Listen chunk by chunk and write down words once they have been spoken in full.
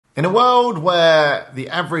In a world where the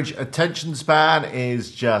average attention span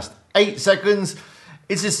is just 8 seconds,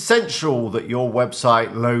 it's essential that your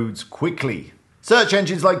website loads quickly. Search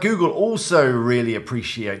engines like Google also really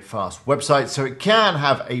appreciate fast websites, so it can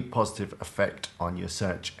have a positive effect on your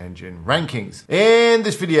search engine rankings. In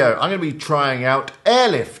this video, I'm going to be trying out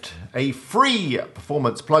Airlift, a free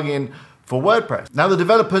performance plugin for WordPress. Now, the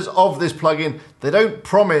developers of this plugin, they don't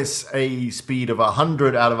promise a speed of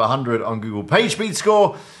 100 out of 100 on Google PageSpeed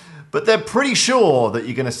score, but they're pretty sure that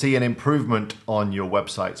you're going to see an improvement on your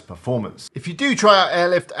website's performance. If you do try out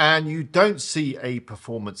Airlift and you don't see a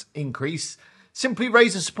performance increase, simply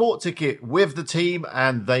raise a support ticket with the team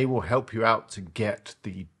and they will help you out to get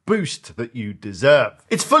the boost that you deserve.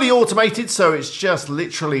 It's fully automated, so it's just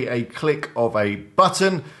literally a click of a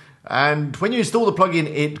button. And when you install the plugin,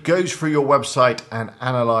 it goes through your website and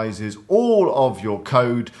analyzes all of your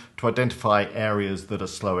code to identify areas that are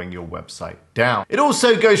slowing your website down. It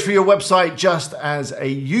also goes through your website just as a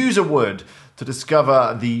user would to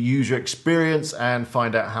discover the user experience and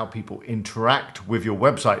find out how people interact with your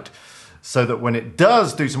website, so that when it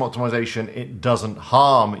does do some optimization, it doesn't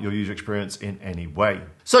harm your user experience in any way.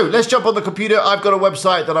 So let's jump on the computer. I've got a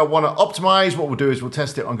website that I want to optimize. What we'll do is we'll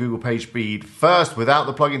test it on Google PageSpeed first without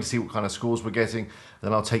the plugin to see what kind of scores we're getting.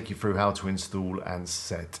 Then I'll take you through how to install and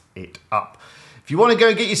set it up. If you want to go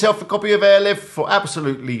and get yourself a copy of Airlift for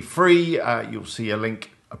absolutely free, you'll see a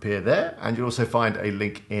link appear there, and you'll also find a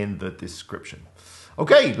link in the description.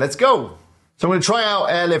 Okay, let's go. So I'm going to try out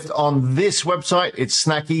Airlift on this website. It's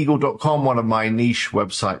snackeagle.com, one of my niche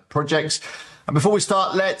website projects. And before we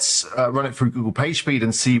start, let's run it through Google PageSpeed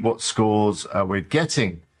and see what scores we're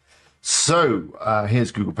getting. So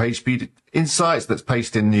here's Google PageSpeed Insights. Let's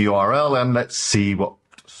paste in the URL and let's see what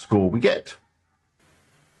score we get.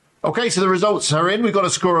 Okay, so the results are in. We've got a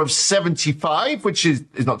score of 75, which is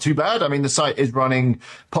not too bad. I mean, the site is running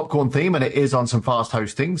Popcorn theme and it is on some fast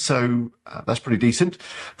hosting, so that's pretty decent.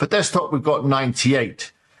 For desktop, we've got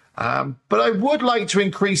 98. But I would like to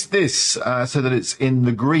increase this so that it's in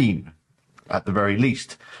the green at the very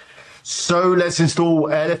least. So let's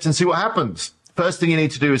install Airlift and see what happens. First thing you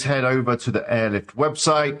need to do is head over to the Airlift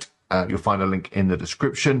website. You'll find a link in the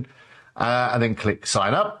description and then click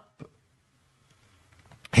sign up.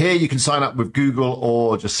 Here you can sign up with Google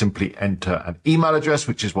or just simply enter an email address,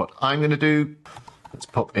 which is what I'm going to do. Let's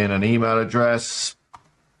pop in an email address.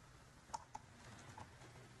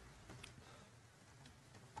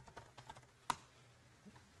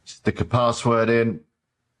 Stick a password in.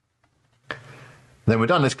 Then we're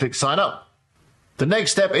done. Let's click sign up. The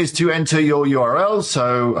next step is to enter your URL.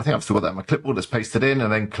 So I think I've still got that on my clipboard. Let's paste it in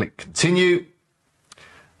and then click continue.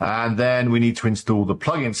 And then we need to install the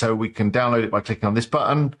plugin, so we can download it by clicking on this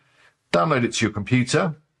button, download it to your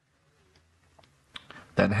computer,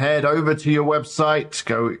 then head over to your website,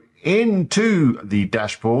 go into the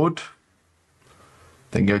dashboard,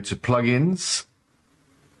 then go to plugins,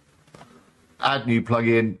 add new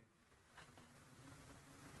plugin,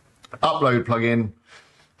 upload plugin,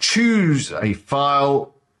 choose a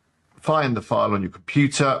file, find the file on your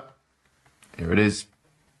computer. Here it is.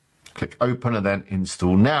 Click open and then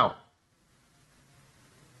install now.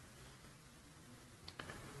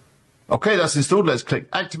 Okay, that's installed. Let's click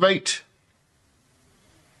activate.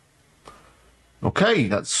 Okay,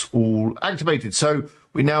 that's all activated. So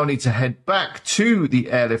we now need to head back to the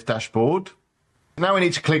Airlift dashboard. Now we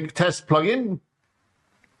need to click test plugin.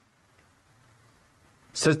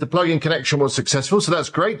 It says the plugin connection was successful, so that's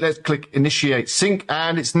great. Let's click initiate sync,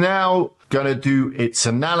 and it's now going to do its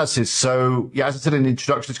analysis. So yeah, as I said in the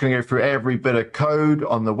introduction, it's going to go through every bit of code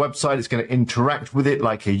on the website. It's going to interact with it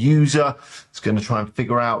like a user. It's going to try and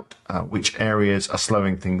figure out which areas are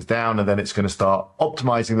slowing things down, and then it's going to start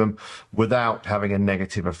optimizing them without having a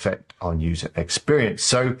negative effect on user experience.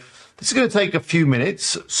 So this is going to take a few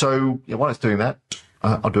minutes. So yeah, while it's doing that,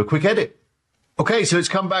 I'll do a quick edit. Okay, so it's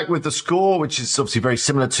come back with the score, which is obviously very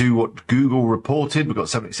similar to what Google reported. We've got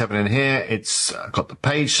 77 in here. It's got the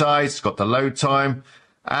page size, it's got the load time,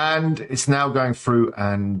 and it's now going through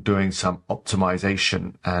and doing some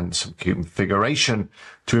optimization and some configuration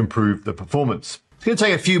to improve the performance. It's going to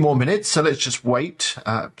take a few more minutes, so let's just wait.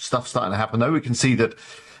 Stuff's starting to happen though. We can see that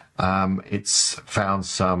it's found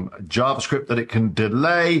some JavaScript that it can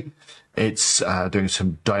delay. It's doing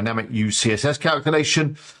some dynamic use CSS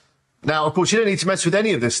calculation. Now, of course, you don't need to mess with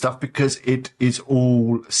any of this stuff because it is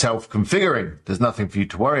all self-configuring. There's nothing for you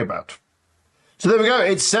to worry about. So there we go.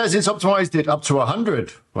 It says it's optimized it up to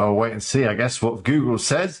 100. Well, we'll wait and see, I guess, what Google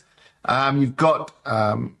says. You've got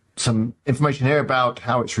some information here about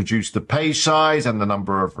how it's reduced the page size and the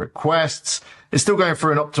number of requests. It's still going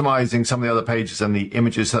through and optimizing some of the other pages and the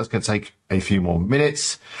images, so that's going to take a few more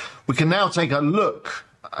minutes. We can now take a look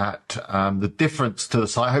at the difference to the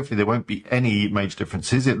site. Hopefully there won't be any major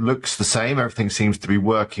differences. It looks the same. Everything seems to be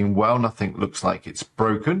working well. Nothing looks like it's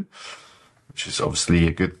broken, which is obviously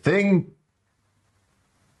a good thing.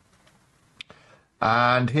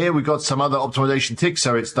 And here we've got some other optimization ticks.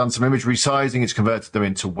 So it's done some image resizing. It's converted them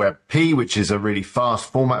into WebP, which is a really fast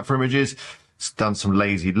format for images. It's done some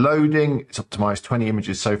lazy loading. It's optimized 20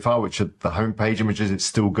 images so far, which are the homepage images. It's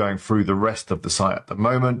still going through the rest of the site at the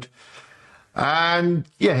moment. And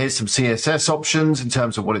yeah, here's some CSS options in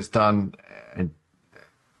terms of what it's done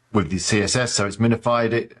with the CSS. So it's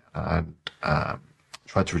minified it and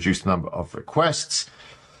tried to reduce the number of requests.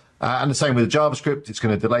 And the same with the JavaScript. It's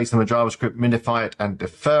going to delay some of the JavaScript, minify it and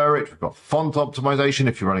defer it. We've got font optimization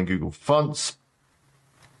if you're running Google Fonts.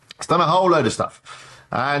 It's done a whole load of stuff.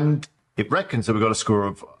 And it reckons that we've got a score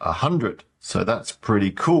of 100. So that's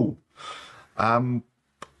pretty cool.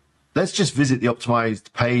 Let's just visit the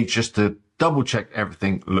optimized page just to double check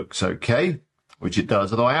everything looks okay, which it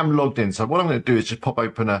does, although I am logged in. So what I'm going to do is just pop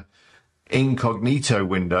open a incognito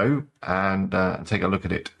window and take a look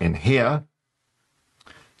at it in here.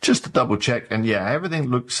 Just to double check, and yeah, everything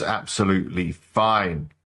looks absolutely fine.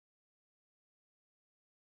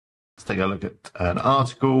 Let's take a look at an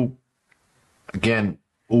article. Again,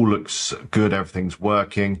 all looks good, everything's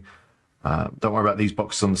working. Don't worry about these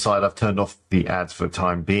boxes on the side. I've turned off the ads for the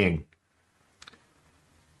time being.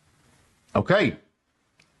 Okay,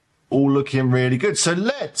 all looking really good. So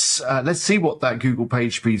let's see what that Google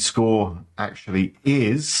PageSpeed score actually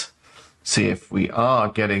is. See if we are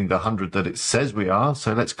getting the 100 that it says we are.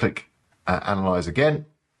 So let's click Analyze again.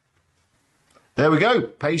 There we go.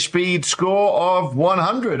 PageSpeed score of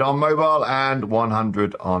 100 on mobile and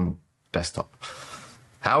 100 on desktop.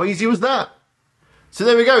 How easy was that? So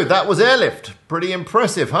there we go. That was Airlift. Pretty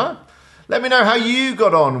impressive, huh? Let me know how you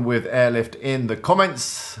got on with Airlift in the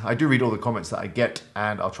comments. I do read all the comments that I get,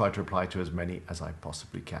 and I'll try to reply to as many as I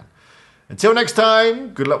possibly can. Until next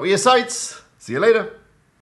time, good luck with your sites. See you later.